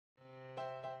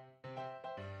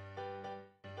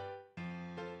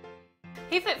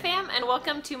Hey Fit Fam, and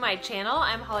welcome to my channel.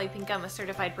 I'm Holly Pink. I'm a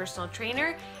certified personal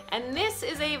trainer, and this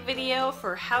is a video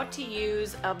for how to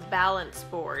use a balance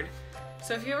board.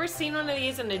 So if you've ever seen one of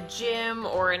these in a gym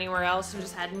or anywhere else and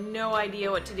just had no idea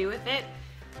what to do with it,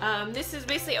 this is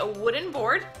basically a wooden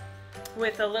board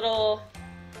with a little,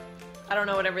 I don't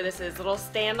know, whatever this is, little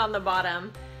stand on the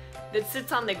bottom that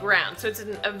sits on the ground. So it's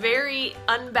a very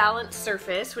unbalanced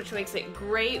surface, which makes it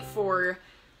great for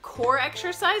core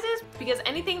exercises, because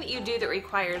anything that you do that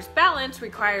requires balance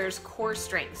requires core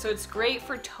strength. So it's great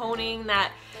for toning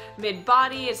that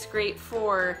mid-body. It's great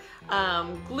for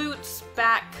glutes,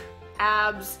 back,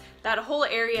 abs, that whole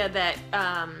area that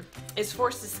is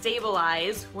forced to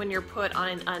stabilize when you're put on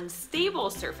an unstable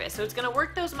surface. So it's going to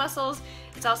work those muscles.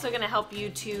 It's also going to help you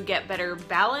to get better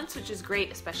balance, which is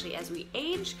great, especially as we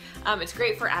age. It's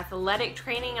great for athletic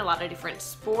training, a lot of different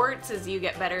sports, as you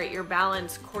get better at your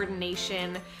balance,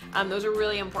 coordination. Those are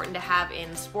really important to have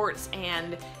in sports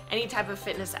and any type of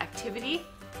fitness activity.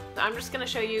 I'm just going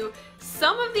to show you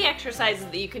some of the exercises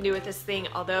that you can do with this thing,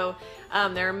 although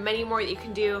there are many more that you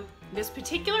can do. This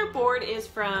particular board is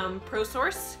from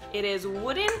ProSource. It is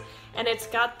wooden, and it's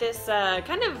got this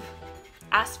kind of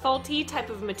asphalty type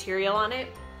of material on it.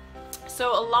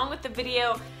 So along with the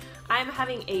video, I'm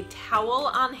having a towel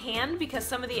on hand because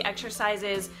some of the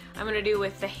exercises I'm going to do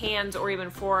with the hands or even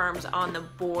forearms on the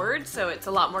board, so it's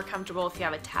a lot more comfortable if you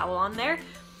have a towel on there.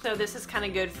 So this is kind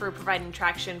of good for providing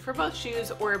traction for both shoes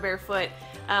or barefoot.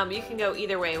 You can go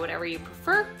either way, whatever you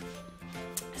prefer.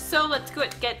 So let's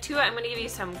get to it. I'm going to give you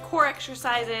some core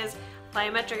exercises,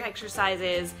 plyometric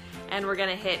exercises, and we're going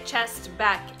to hit chest,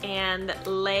 back, and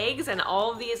legs. And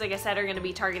all of these, like I said, are going to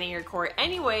be targeting your core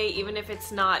anyway, even if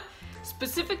it's not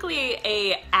specifically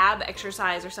a ab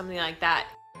exercise or something like that.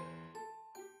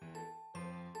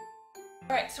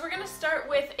 Alright, so we're going to start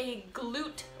with a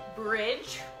glute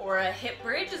bridge, or a hip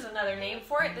bridge is another name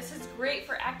for it. This is great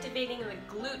for activating the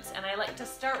glutes, and I like to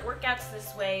start workouts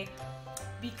this way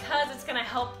because it's going to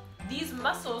help these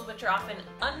muscles, which are often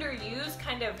underused,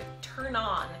 kind of turn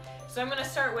on. So I'm going to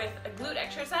start with a glute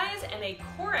exercise and a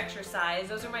core exercise.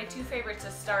 Those are my two favorites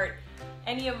to start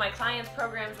any of my clients'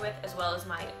 programs with, as well as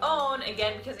my own,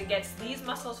 again, because it gets these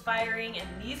muscles firing and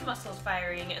these muscles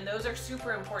firing, and those are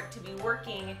super important to be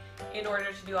working in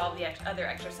order to do all the other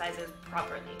exercises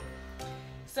properly.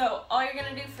 So all you're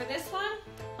going to do for this one,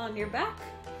 on your back,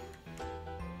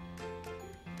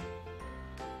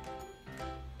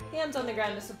 hands on the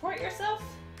ground to support yourself.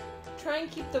 Try and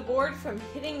keep the board from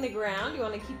hitting the ground. You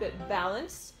want to keep it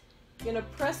balanced. You're going to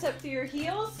press up through your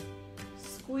heels,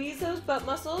 squeeze those butt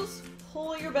muscles,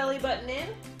 pull your belly button in,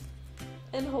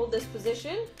 and hold this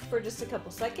position for just a couple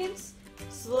seconds.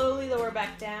 Slowly lower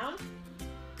back down,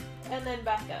 and then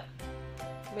back up.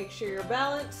 Make sure you're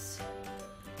balanced.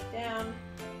 Down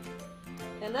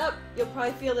and up. You'll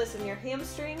probably feel this in your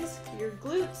hamstrings, your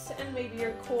glutes, and maybe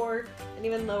your core, and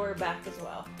even lower back as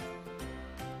well.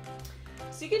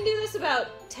 So you can do this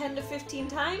about 10 to 15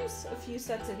 times, a few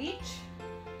sets of each.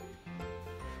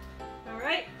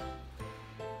 Alright,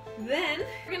 then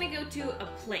we're going to go to a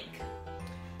plank.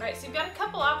 Alright, so you've got a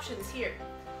couple options here.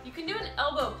 You can do an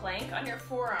elbow plank on your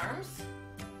forearms,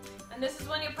 and this is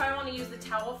one you'll probably want to use the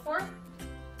towel for.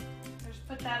 Just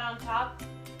put that on top.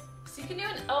 So you can do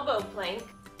an elbow plank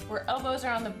where elbows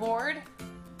are on the board,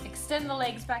 extend the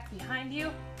legs back behind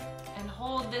you, and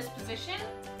hold this position.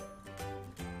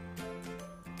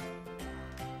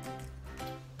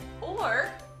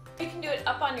 Or you can do it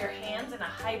up on your hands in a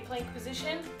high plank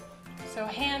position. So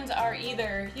hands are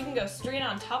either, you can go straight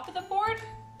on top of the board,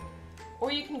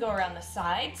 or you can go around the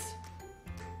sides.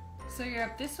 So you're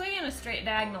up this way in a straight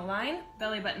diagonal line,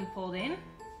 belly button pulled in.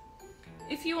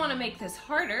 If you want to make this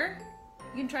harder,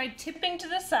 you can try tipping to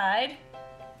the side,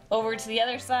 over to the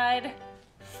other side,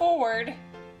 forward,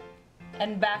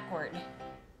 and backward.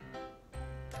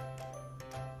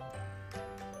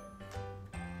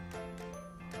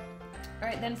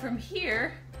 Alright, then from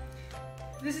here,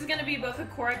 this is going to be both a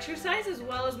core exercise as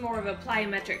well as more of a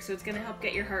plyometric, so it's going to help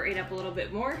get your heart rate up a little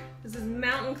bit more. This is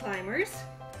mountain climbers.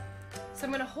 So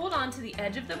I'm going to hold on to the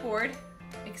edge of the board,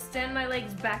 extend my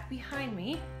legs back behind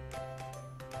me,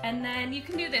 and then you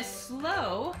can do this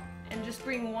slow and just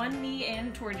bring one knee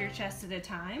in toward your chest at a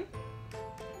time.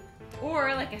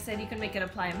 Or, like I said, you can make it a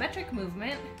plyometric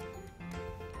movement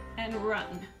and run.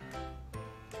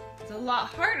 It's a lot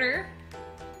harder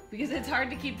because it's hard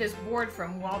to keep this board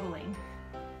from wobbling.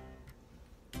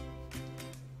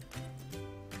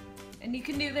 And you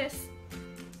can do this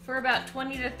for about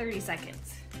 20 to 30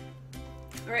 seconds.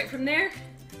 Alright, from there,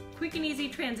 quick and easy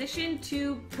transition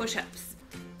to push-ups.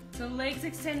 So legs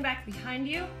extend back behind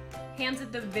you, hands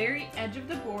at the very edge of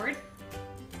the board.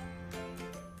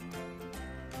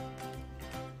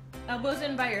 Elbows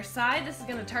in by your side. This is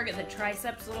going to target the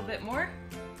triceps a little bit more.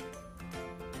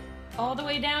 All the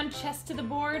way down, chest to the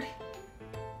board,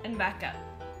 and back up.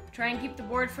 Try and keep the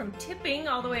board from tipping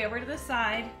all the way over to the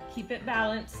side. Keep it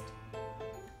balanced.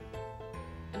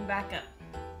 And back up.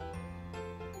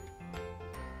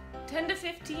 10 to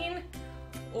 15,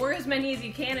 or as many as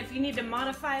you can. If you need to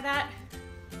modify that,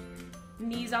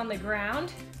 knees on the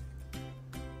ground,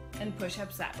 and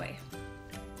push-ups that way.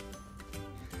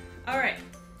 All right,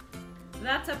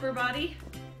 that's upper body.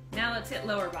 Now let's hit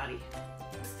lower body.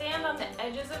 Stand on the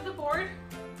edges of the board,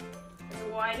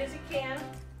 as wide as you can.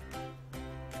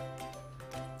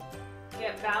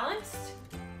 Get balanced.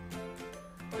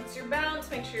 Once you're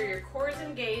balanced, make sure your core is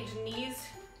engaged, knees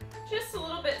just a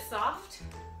little bit soft.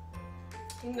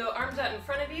 You can go arms out in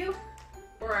front of you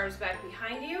or arms back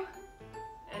behind you.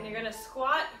 And you're gonna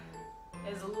squat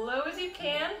as low as you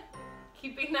can,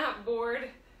 keeping that board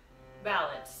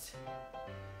balanced.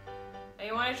 And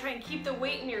you wanna try and keep the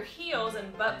weight in your heels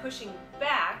and butt pushing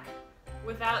back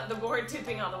without the board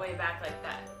tipping all the way back like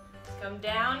that. Come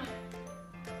down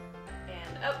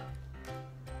and up,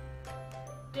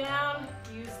 down,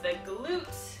 use the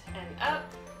glutes and up.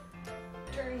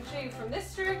 Turn and show you from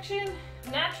this direction.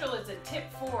 Natural is a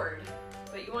tip forward,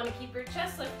 but you want to keep your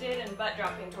chest lifted and butt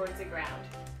dropping towards the ground.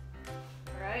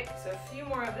 All right, so a few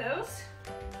more of those.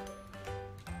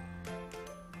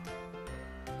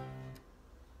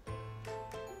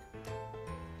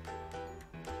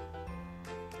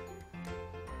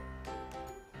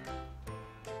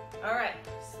 All right,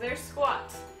 so there's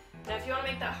squats. Now if you want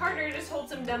to make that harder, just hold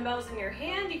some dumbbells in your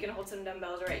hand. You can hold some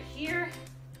dumbbells right here.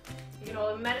 You can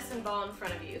hold a medicine ball in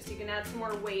front of you, so you can add some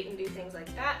more weight and do things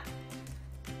like that.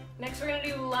 Next we're gonna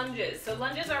do lunges. So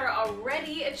lunges are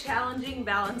already a challenging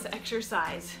balance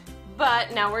exercise,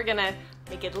 but now we're gonna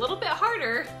make it a little bit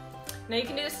harder. Now you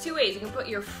can do this two ways. You can put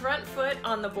your front foot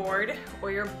on the board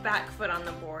or your back foot on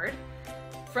the board.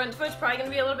 Front foot's probably gonna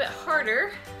be a little bit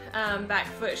harder. Back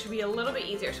foot should be a little bit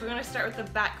easier. So we're gonna start with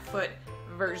the back foot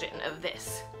version of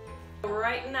this.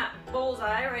 Right in that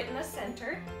bullseye, right in the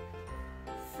center.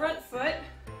 Front foot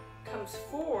comes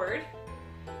forward,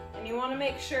 and you want to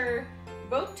make sure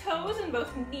both toes and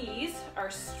both knees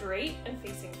are straight and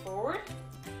facing forward.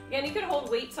 Again, you could hold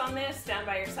weights on this, down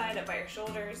by your side, up by your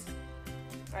shoulders.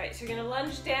 All right, so you're going to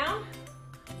lunge down,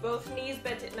 both knees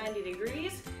bent at 90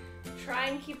 degrees. Try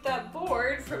and keep that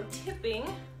board from tipping,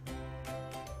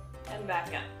 and back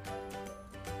up.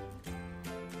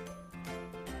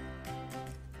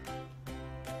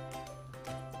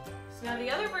 Now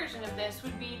the other version of this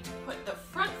would be to put the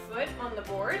front foot on the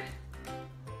board,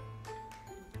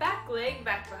 back leg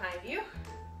back behind you,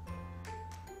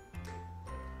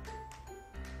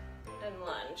 and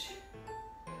lunge.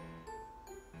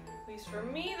 At least for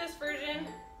me, this version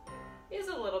is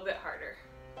a little bit harder.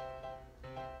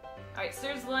 All right, so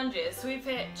there's lunges. So we've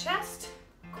hit chest,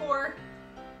 core,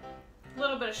 a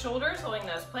little bit of shoulders, holding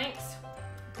those planks,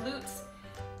 glutes.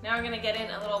 Now we're gonna get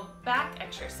in a little back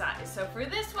exercise. So for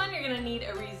this one, you're gonna need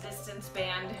a resistance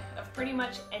band of pretty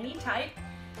much any type.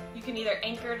 You can either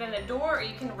anchor it in a door or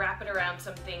you can wrap it around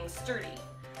something sturdy.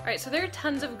 All right, so there are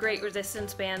tons of great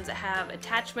resistance bands that have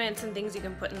attachments and things you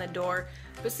can put in the door.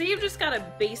 But say you've just got a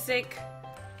basic,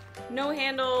 no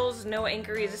handles, no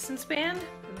anchor resistance band,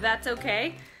 that's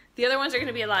okay. The other ones are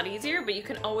gonna be a lot easier, but you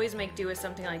can always make do with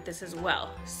something like this as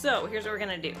well. So here's what we're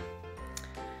gonna do.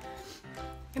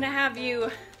 I'm gonna have you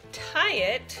tie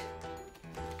it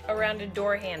around a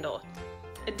door handle.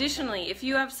 Additionally, if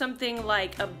you have something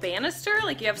like a banister,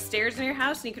 like you have stairs in your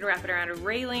house and you can wrap it around a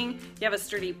railing, you have a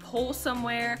sturdy pole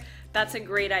somewhere, that's a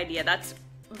great idea. That's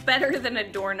better than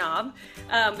a doorknob.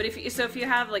 But if you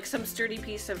have like some sturdy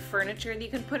piece of furniture that you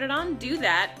can put it on, do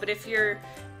that. But if you're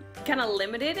kind of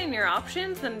limited in your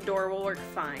options, then a door will work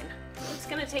fine. I'm just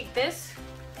gonna take this,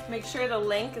 make sure the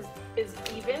length is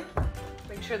even,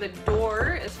 make sure the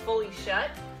door is fully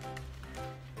shut.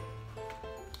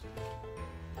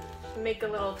 Make a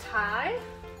little tie.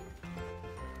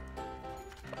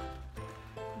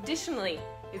 Additionally,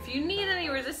 if you need any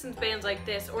resistance bands like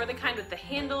this, or the kind with the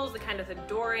handles, the kind with a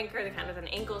door anchor, the kind with an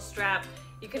ankle strap,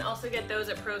 you can also get those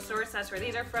at ProSource. That's where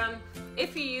these are from.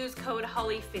 If you use code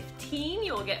HOLLY15,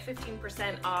 you will get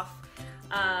 15% off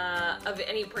of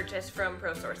any purchase from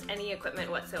ProSource, any equipment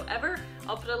whatsoever.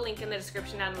 I'll put a link in the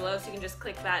description down below, so you can just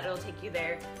click that, it'll take you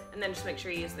there, and then just make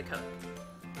sure you use the code.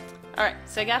 All right,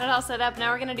 so I got it all set up.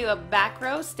 Now we're gonna do a back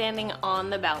row standing on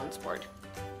the balance board.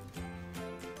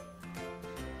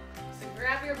 So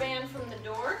grab your band from the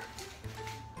door,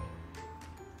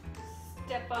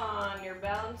 step on your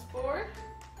balance board,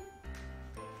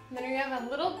 and then you're gonna have a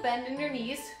little bend in your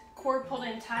knees, core pulled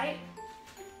in tight,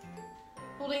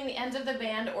 holding the ends of the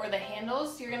band or the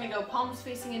handles. So you're gonna go palms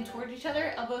facing in towards each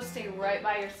other, elbows stay right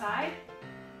by your side.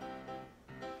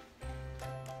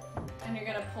 And you're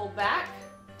gonna pull back,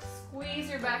 squeeze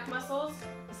your back muscles,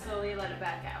 and slowly let it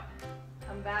back out.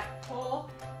 Come back, pull,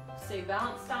 stay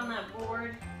balanced on that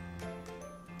board.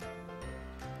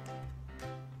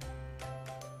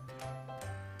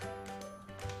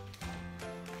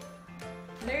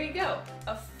 There you go,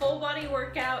 a full body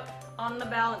workout on the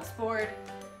balance board.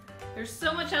 There's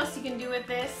so much else you can do with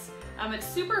this. It's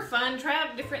super fun, try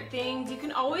out different things. You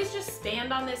can always just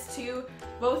stand on this too,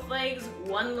 both legs,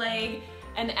 one leg,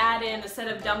 and add in a set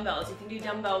of dumbbells. You can do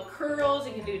dumbbell curls,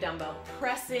 you can do dumbbell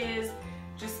presses,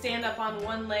 just stand up on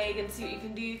one leg and see what you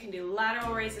can do. You can do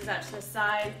lateral raises out to the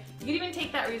side. You can even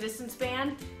take that resistance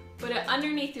band, put it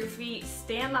underneath your feet,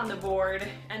 stand on the board,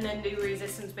 and then do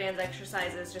resistance bands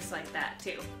exercises just like that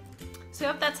too. So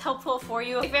I hope that's helpful for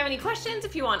you. If you have any questions,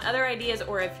 if you want other ideas,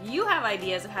 or if you have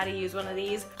ideas of how to use one of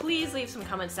these, please leave some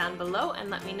comments down below and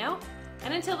let me know.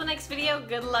 And until the next video,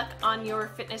 good luck on your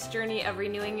fitness journey of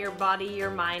renewing your body, your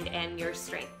mind, and your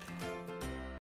strength.